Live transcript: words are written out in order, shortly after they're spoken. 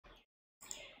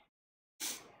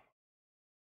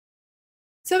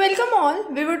So welcome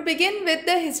all. We would begin with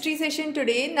the history session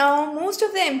today. Now most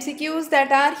of the MCQs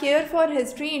that are here for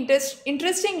history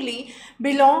interestingly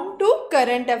belong to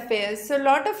current affairs. So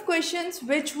lot of questions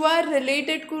which were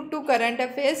related to current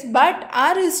affairs but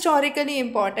are historically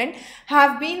important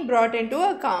have been brought into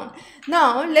account.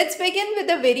 Now let's begin with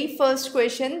the very first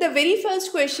question. The very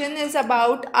first question is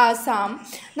about Assam.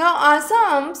 Now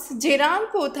Assam's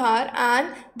Jiran Pothar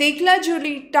and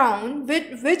Deklajuli town,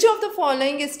 which of the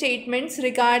following statements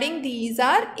regarding these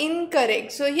are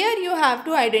incorrect? So here you have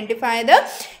to identify the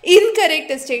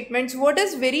incorrect statements. What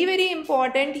is very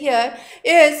important here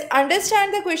is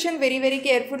understand the question very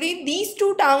carefully. These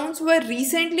two towns were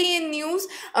recently in news.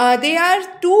 They are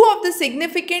two of the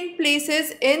significant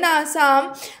places in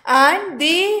Assam and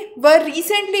they were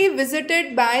recently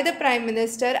visited by the Prime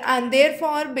Minister and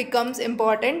therefore becomes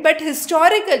important. But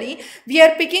historically we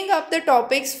are picking up the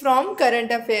topics from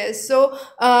current affairs. So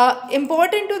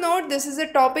important to note, this is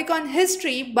a topic on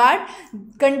history, but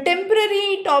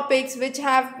contemporary topics which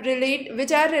are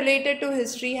related to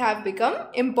history have become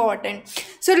important.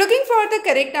 So looking for the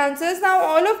correct answers. Now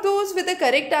all of those with the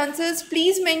correct answers,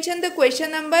 please mention the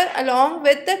question number along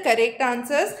with the correct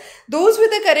answers. Those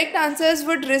with the correct answers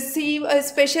would receive a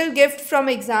special gift from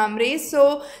Examrace.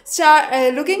 So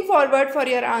start looking forward for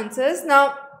your answers.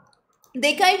 Now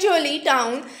Dekai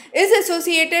town is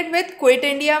associated with Quit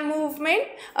India movement.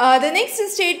 The next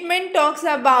statement talks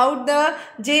about the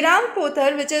Jain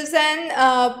Pothar, which is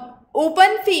an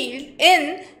open field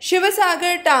in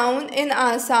Shivasagar town in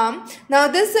Assam. Now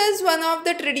this is one of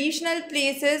the traditional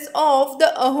places of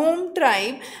the Ahom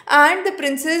tribe and the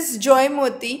Princess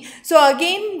Joymoti. So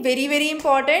again very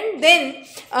important. Then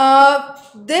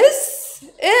this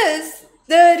is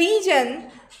the region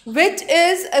which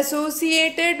is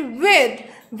associated with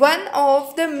one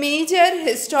of the major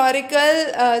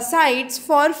historical sites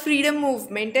for freedom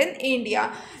movement in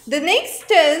India. The next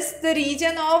is the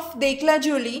region of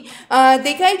Deklajuli.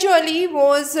 Deklajuli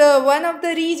was one of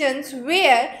the regions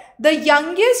where the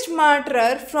youngest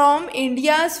martyr from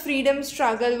India's freedom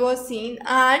struggle was seen,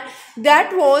 and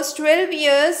that was 12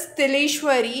 years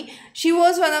Tileshwari. She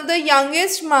was one of the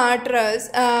youngest martyrs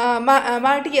and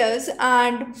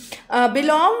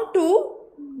belonged to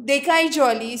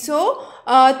Dekai. So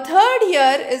third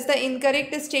here is the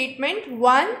incorrect statement.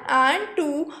 1 and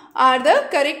 2 are the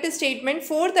correct statement.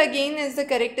 Fourth again is the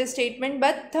correct statement,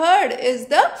 but third is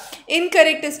the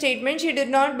incorrect statement. She did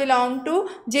not belong to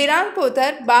Jain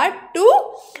Pothar but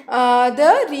to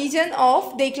the region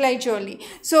of Dekai.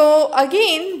 So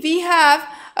again we have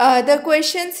the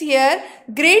questions here.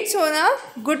 Great Sona,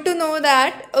 good to know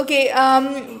that. Okay,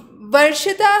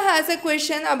 Varshita has a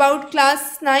question about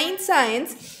class 9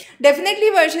 science. Definitely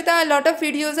Varshita, a lot of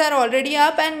videos are already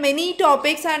up and many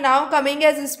topics are now coming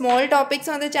as small topics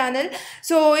on the channel.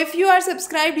 So if you are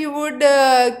subscribed, you would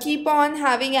keep on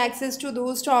having access to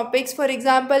those topics. For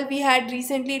example, we had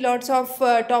recently lots of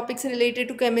topics related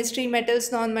to chemistry,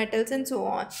 metals, non-metals and so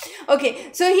on. Okay,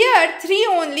 so here 3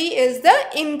 only is the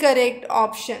incorrect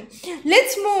option.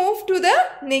 Let's move to the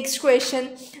next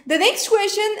question. The next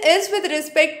question is with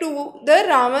respect to the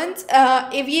Raman's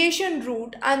aviation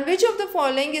route, and which of the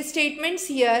following statements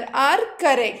here are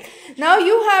correct. Now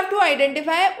you have to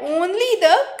identify only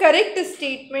the correct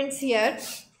statements here.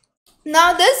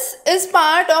 Now this is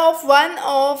part of one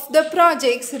of the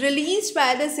projects released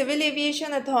by the Civil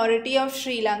Aviation Authority of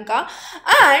Sri Lanka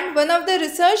and one of the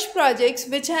research projects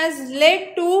which has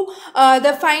led to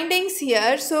the findings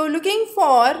here. So looking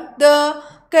for the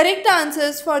correct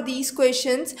answers for these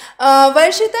questions.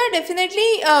 Varshita,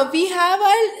 definitely we have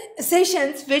our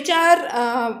sessions which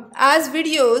are as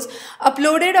videos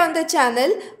uploaded on the channel.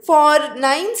 For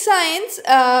 9 science,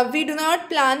 we do not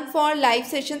plan for live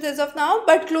sessions as of now,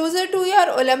 but closer to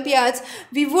your Olympiads,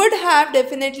 we would have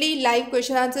definitely live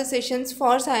question answer sessions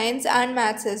for science and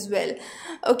maths as well.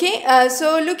 Okay,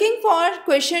 so looking for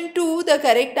question 2, the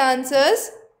correct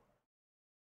answers.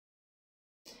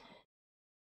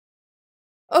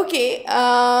 Okay,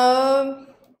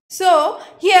 so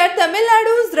here Tamil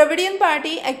Nadu's Dravidian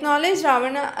party acknowledged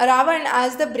Ravan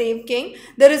as the brave king.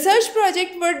 The research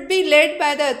project would be led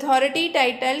by the authority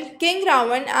titled King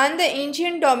Ravan and the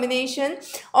ancient domination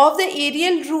of the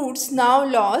aerial routes now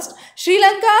lost. Sri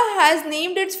Lanka has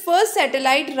named its first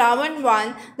satellite Ravan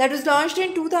 1 that was launched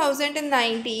in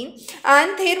 2019,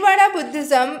 and Theravada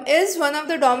Buddhism is one of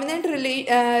the dominant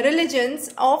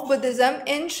religions of Buddhism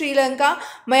in Sri Lanka,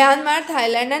 Myanmar,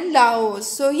 Thailand and Laos.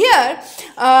 So here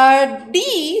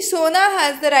D, Sona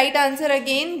has the right answer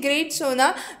again. Great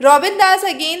Sona. Robin Das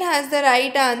again has the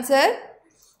right answer.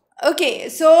 Okay,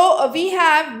 so we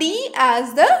have D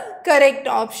as the correct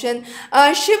option.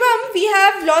 Shivam, we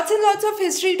have lots and lots of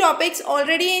history topics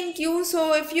already in queue.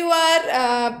 So if you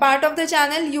are part of the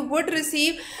channel, you would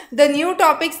receive the new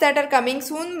topics that are coming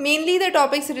soon. Mainly the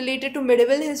topics related to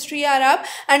medieval history are up,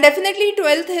 and definitely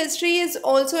 12th history is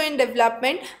also in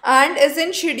development and is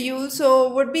in schedule.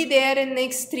 So would be there in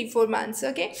next 3-4 months.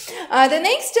 Okay. The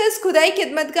next is Khudai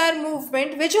Khidmatkar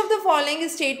movement. Which of the following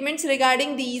statements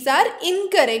regarding these are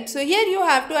incorrect? So here you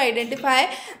have to identify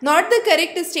not the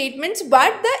correct statements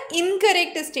but the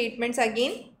incorrect statements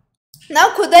again. Now,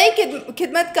 Khudai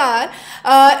Khidmatkar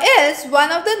is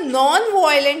one of the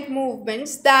non-violent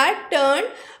movements that turned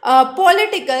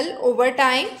political over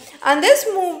time, and this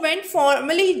movement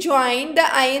formally joined the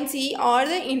INC or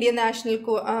the Indian National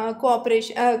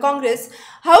Congress.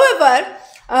 However,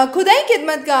 Khudai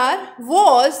Khidmatkar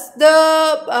was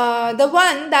the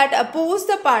one that opposed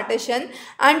the partition,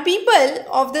 and people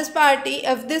of this party,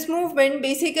 of this movement,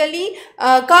 basically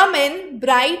come in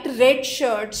bright red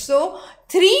shirts. So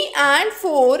 3 and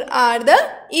 4 are the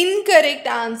incorrect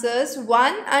answers.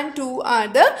 1 and 2 are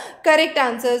the correct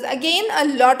answers. Again, a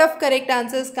lot of correct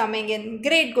answers coming in.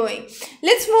 Great going.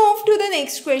 Let's move to the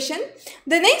next question.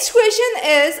 The next question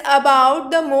is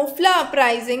about the Mofla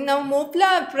uprising. Now,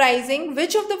 Mofla uprising,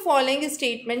 which of the following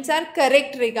statements are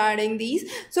correct regarding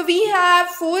these? So, we have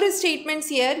 4 statements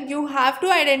here. You have to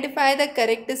identify the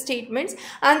correct statements,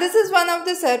 and this is one of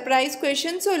the surprise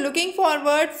questions. So, looking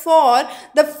forward for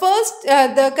the first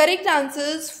the correct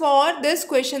answers for this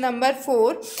question number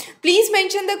 4. Please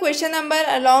mention the question number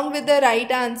along with the right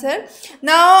answer.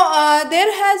 Now,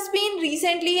 there has been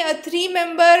recently a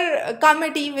 3-member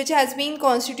committee which has been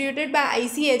constituted by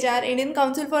ICHR, Indian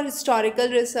Council for Historical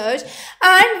Research,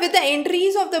 and with the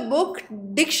entries of the book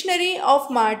Dictionary of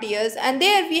Martyrs, and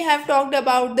there we have talked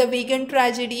about the vegan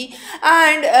tragedy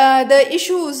and the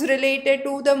issues related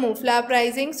to the Mofla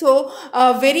uprising. So,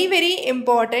 very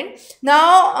important.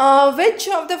 Now, which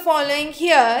of the following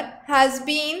here has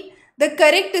been the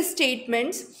correct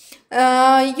statements?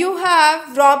 You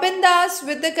have Robin Das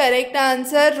with the correct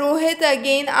answer, Rohit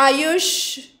again,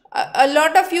 Ayush, a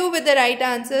lot of you with the right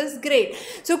answers. Great.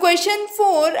 So question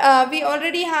 4, we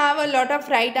already have a lot of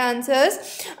right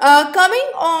answers.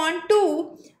 Coming on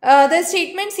to the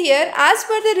statements here, as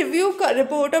per the review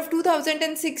report of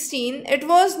 2016, it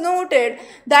was noted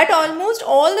that almost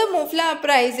all the Mofla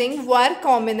uprising were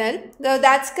communal.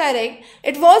 That's correct.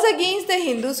 It was against the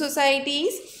Hindu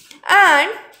societies, and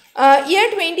year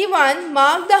 21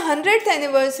 marked the 100th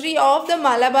anniversary of the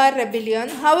Malabar Rebellion.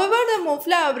 However, the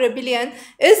Mofla Rebellion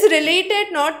is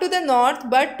related not to the north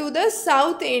but to the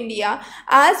South India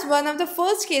as one of the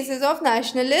first cases of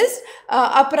nationalist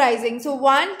uprising. So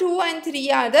 1, 2 and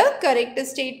 3 are the correct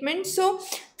statements. So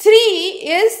 3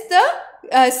 is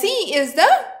the C is the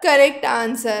correct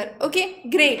answer. Okay,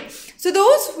 great. So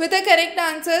those with the correct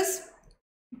answers,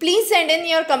 please send in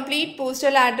your complete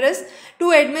postal address to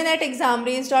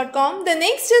admin@examrace.com. The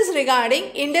next is regarding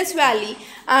Indus Valley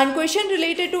and question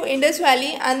related to Indus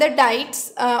Valley and the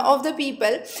diets of the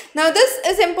people. Now, this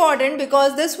is important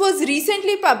because this was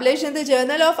recently published in the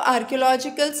Journal of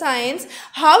Archaeological Science,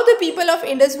 how the people of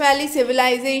Indus Valley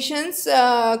civilizations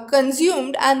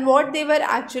consumed and what they were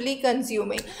actually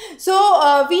consuming. So,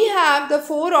 we have the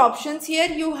 4 options here.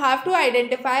 You have to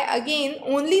identify again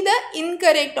only the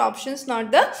incorrect options,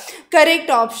 not the correct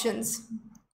options.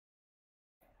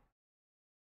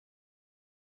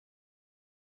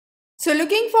 So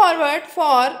looking forward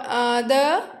for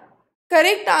the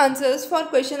correct answers for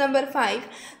question number 5.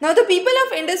 Now, the people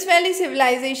of Indus Valley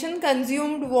civilization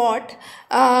consumed what?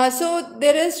 So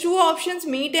there is 2 options,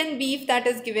 meat and beef, that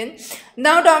is given.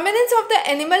 Now, dominance of the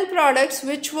animal products,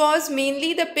 which was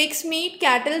mainly the pig's meat,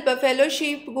 cattle, buffalo,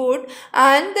 sheep, goat,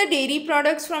 and the dairy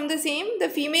products from the same. The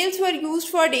females were used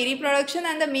for dairy production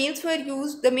and the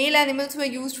male animals were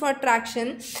used for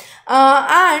traction.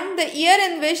 And the year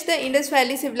in which the Indus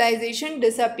Valley civilization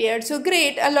disappeared. So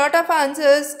great, a lot of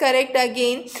answers correct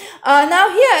again. Now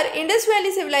here, Indus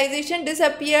Valley civilization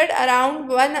disappeared around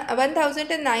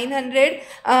 1900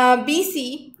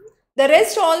 BC. The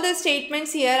rest, all the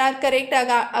statements here are correct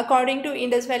according to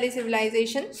Indus Valley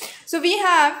civilization. So we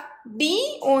have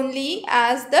D only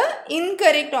as the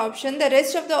incorrect option. The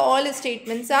rest of the all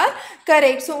statements are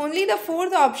correct. So only the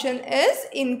 4th option is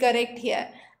incorrect here.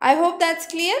 I hope that's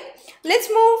clear. Let's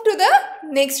move to the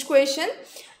next question.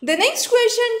 The next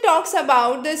question talks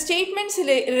about the statements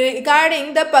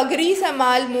regarding the Pagri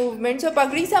Samal movement. So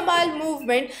Pagri Samal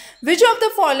movement, which of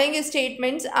the following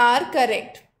statements are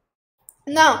correct?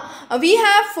 Now, we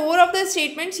have 4 of the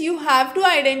statements. You have to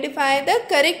identify the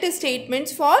correct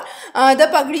statements for the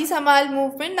Pagdi Samal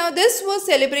movement. Now, this was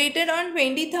celebrated on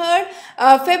 23rd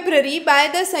February by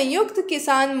the Sanyukt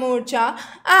Kisan Morcha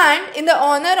and in the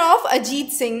honor of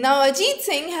Ajit Singh. Now, Ajit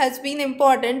Singh has been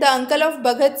important, the uncle of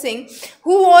Bhagat Singh,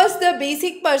 who was the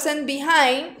basic person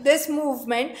behind this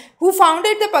movement, who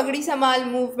founded the Pagdi Samal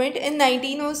movement in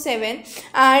 1907,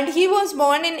 and he was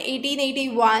born in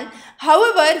 1881.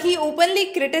 However, he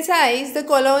openly criticized the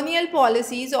colonial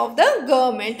policies of the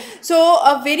government. So,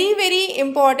 a very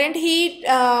important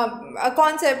a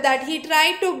concept that he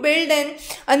tried to build in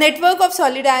a network of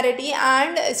solidarity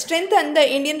and strengthen the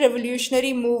Indian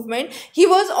revolutionary movement. He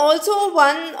was also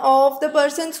one of the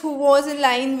persons who was in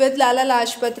line with Lala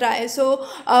Lajpat Rai. So,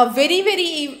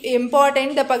 very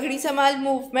important, the Pagdi Samal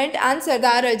movement and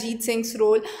Sardar Ajit Singh's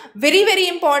role. Very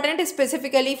important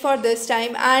specifically for this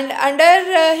time, and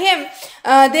under him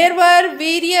there were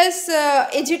various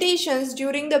agitations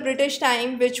during the British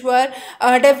time which were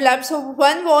developed. So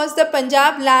one was the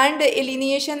Punjab Land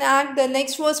Alienation Act, the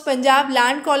next was Punjab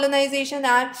Land Colonization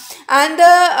Act, and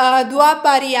the Duab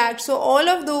Pari Act. So all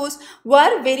of those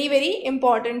were very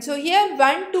important. So here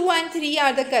 1, 2 and 3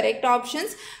 are the correct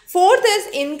options. Fourth is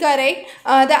incorrect.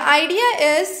 The idea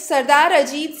is Sardar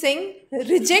Ajit Singh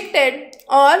rejected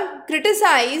or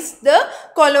criticized the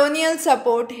colonial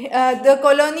support, the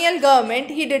colonial government.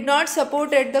 He did not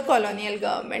support the colonial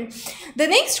government. The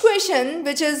next question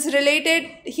which is related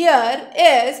here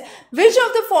is, which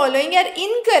of the following are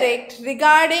incorrect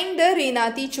regarding the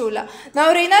Renati Chola?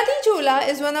 Now, Renati Chola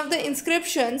is one of the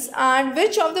inscriptions, and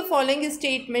which of the following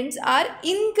statements are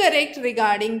incorrect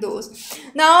regarding those?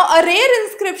 Now, a rare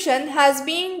inscription has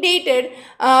been dated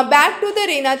back to the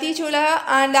Renati Chola,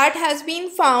 and that has been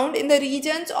found in the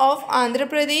regions of Andhra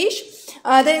Pradesh.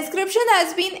 The inscription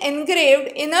has been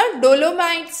engraved in a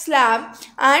dolomite slab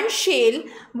and shale.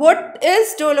 What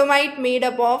is dolomite made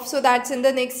up of? So that's in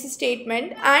the next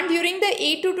statement. And during the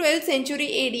 8th to 12th century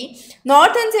AD,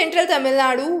 north and central Tamil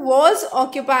Nadu was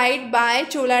occupied by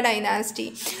Chola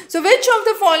dynasty. So which of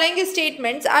the following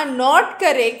statements are not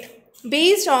correct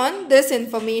based on this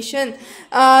information?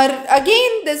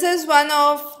 Again, this is one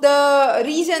of the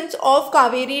regions of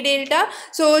Kaveri Delta.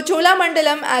 So Chola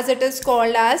Mandalam, as it is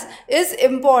called as, is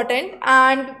important,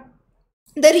 and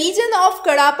the region of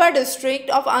Kadapa district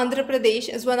of Andhra Pradesh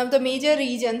is one of the major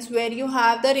regions where you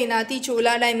have the Renati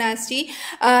Chola dynasty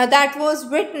that was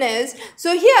witnessed.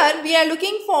 So here we are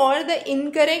looking for the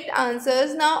incorrect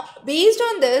answers. Now, based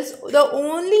on this, the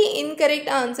only incorrect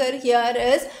answer here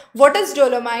is, what is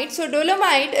dolomite? So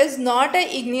dolomite is not an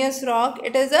igneous rock,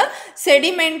 it is a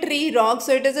sedimentary rock.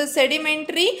 So it is a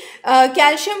sedimentary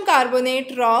calcium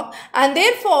carbonate rock, and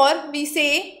therefore we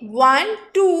say 1,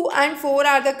 2 and 4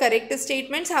 are the correct statements.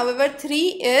 However, 3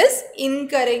 is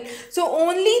incorrect. So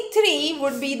only 3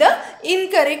 would be the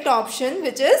incorrect option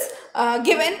which is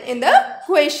given in the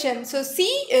question. So C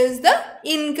is the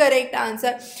incorrect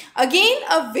answer. Again,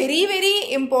 a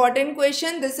very important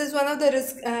question. This is one of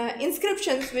the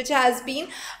inscriptions which has been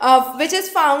which is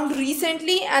found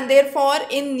recently, and therefore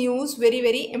in news,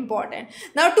 very important.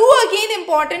 Now, 2 again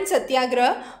important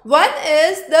satyagraha. One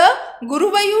is the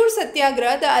Guruvayur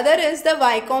satyagraha, the other is the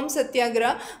Vaikom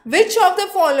satyagraha. Which of the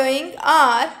following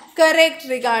are correct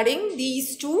regarding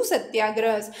these 2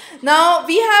 satyagrahas? Now,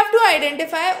 we have to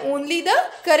identify only the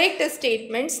correct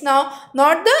statements, now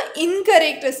not the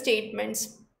incorrect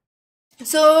statements.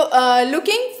 So,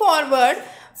 looking forward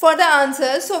for the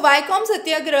answers, so Vaikom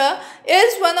Satyagraha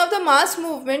is one of the mass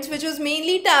movements which was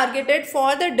mainly targeted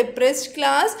for the depressed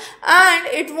class, and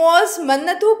it was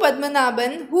Mannathu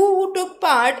Padmanabhan who took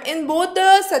part in both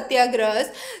the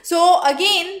satyagrahas. So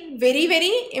again,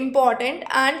 very important,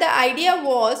 and the idea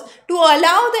was to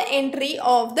allow the entry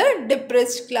of the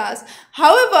depressed class.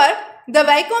 However, the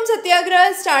Vaikom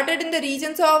Satyagraha started in the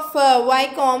regions of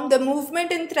Vaikom, the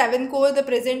movement in Travancore, the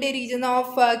present day region of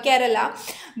Kerala.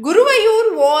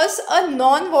 Guruvayur was a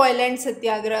non-violent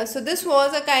satyagraha. So this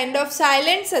was a kind of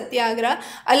silent satyagraha,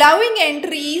 allowing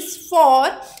entries for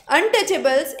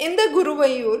untouchables in the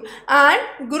Guruvayur,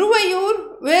 and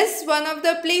Guruvayur is one of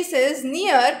the places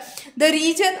near the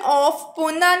region of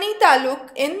Ponnani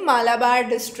Taluk in Malabar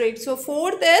district. So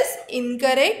 4th is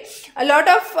incorrect. A lot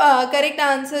of correct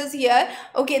answers here.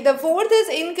 Okay, the 4th is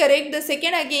incorrect, the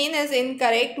 2nd again is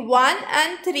incorrect, 1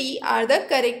 and 3 are the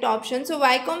correct options. So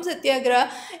Vaikom Satyagraha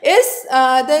is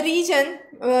the region,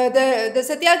 the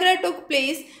Satyagraha took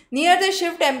place near the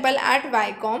Shiv temple at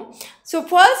Vaikom. So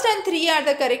 1st and 3 are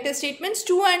the correct statements,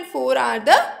 2 and 4 are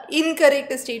the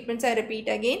incorrect statements. I repeat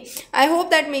again. I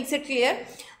hope that makes it clear.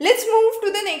 Let's move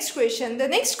to the next question. The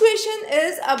next question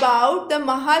is about the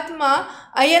Mahatma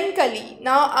Ayankali.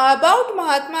 Now, about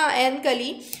Mahatma Ayankali,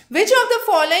 which of the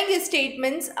following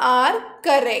statements are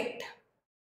correct?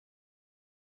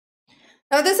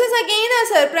 Now, this is again a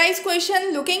surprise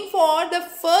question, looking for the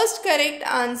first correct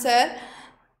answer.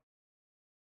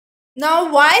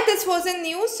 Now, why this was in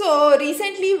news? So,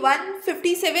 recently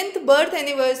 157th birth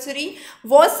anniversary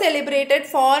was celebrated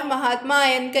for Mahatma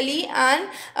Ayankali, and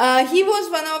he was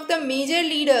one of the major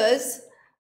leaders.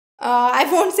 I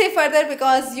won't say further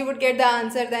because you would get the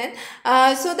answer then.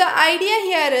 So, the idea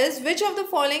here is, which of the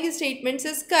following statements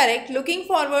is correct? Looking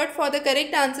forward for the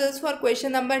correct answers for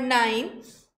question number 9.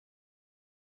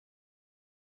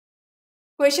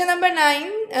 Question number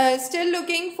 9, still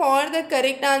looking for the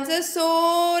correct answer.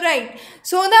 So, right,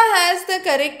 Sona has the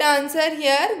correct answer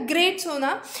here. Great,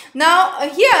 Sona. Now,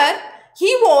 here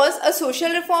he was a social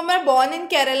reformer born in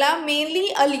Kerala,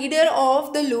 mainly a leader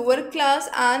of the lower class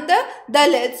and the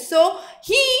Dalits. So,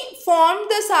 he formed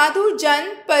the Sadhu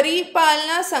Jan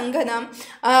Paripalna Sangham,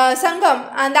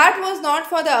 and that was not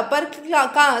for the upper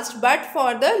caste but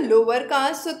for the lower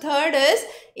caste. So, third is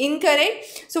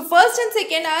incorrect. So, first and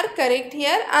second are correct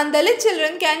here, and Dalit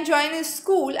children can join his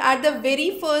school at the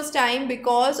very first time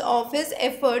because of his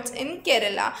efforts in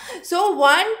Kerala. So,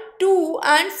 1, 2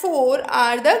 and 4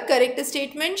 are the correct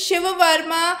statement. Shiva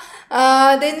Varma,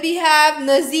 then we have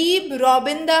Nazib,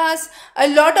 Robin Das, a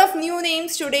lot of new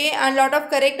names today and lot of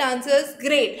correct answers.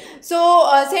 Great. So,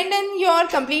 send in your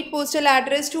complete postal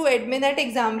address to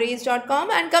admin@examrace.com.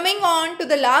 And coming on to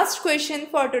the last question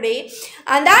for today,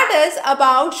 and that is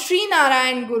about Sri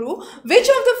Narayan Guru. Which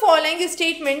of the following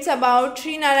statements about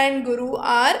Sri Narayan Guru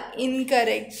are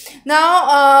incorrect?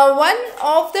 Now, one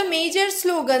of the major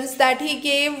slogans that he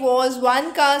gave was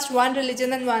one caste, one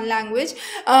religion and one language.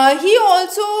 He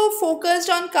also focused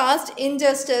on caste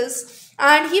injustice,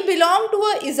 and he belonged to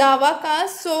a Izava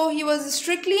caste, so he was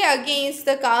strictly against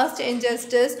the caste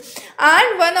injustice,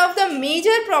 and one of the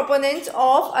major proponents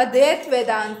of Advait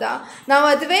Vedanta. Now,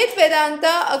 Advait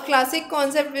Vedanta, a classic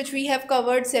concept which we have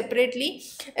covered separately,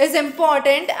 is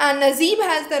important, and Nazib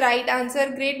has the right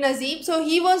answer. Great, Nazib. So,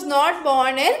 he was not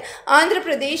born in Andhra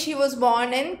Pradesh, he was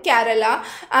born in Kerala,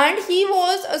 and he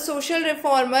was a social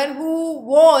reformer who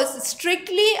was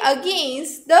strictly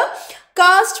against the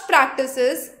caste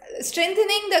practices,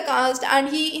 strengthening the caste, and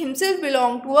he himself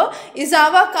belonged to a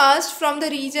Izava caste from the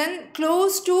region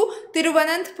close to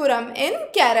Thiruvananthapuram in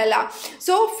Kerala.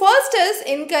 So, first is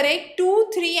incorrect. 2,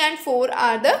 3 and 4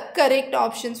 are the correct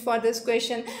options for this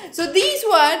question. So, these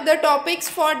were the topics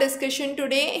for discussion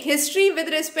today. History with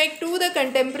respect to the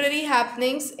contemporary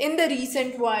happenings in the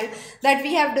recent world that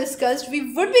we have discussed.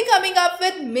 We would be coming up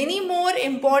with many more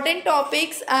important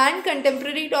topics and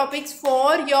contemporary topics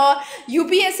for your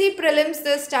UPSC Prelims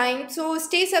this time. So,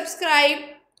 stay subscribed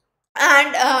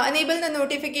and enable the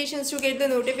notifications to get the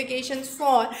notifications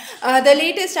for the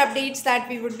latest updates that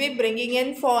we would be bringing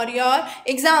in for your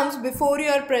exams before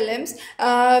your prelims.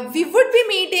 We would be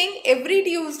meeting every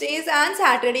Tuesdays and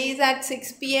Saturdays at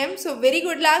 6 p.m. So, very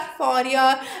good luck for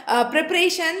your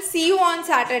preparation. See you on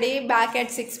Saturday back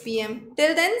at 6 p.m.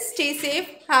 Till then, stay safe.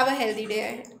 Have a healthy day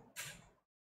ahead.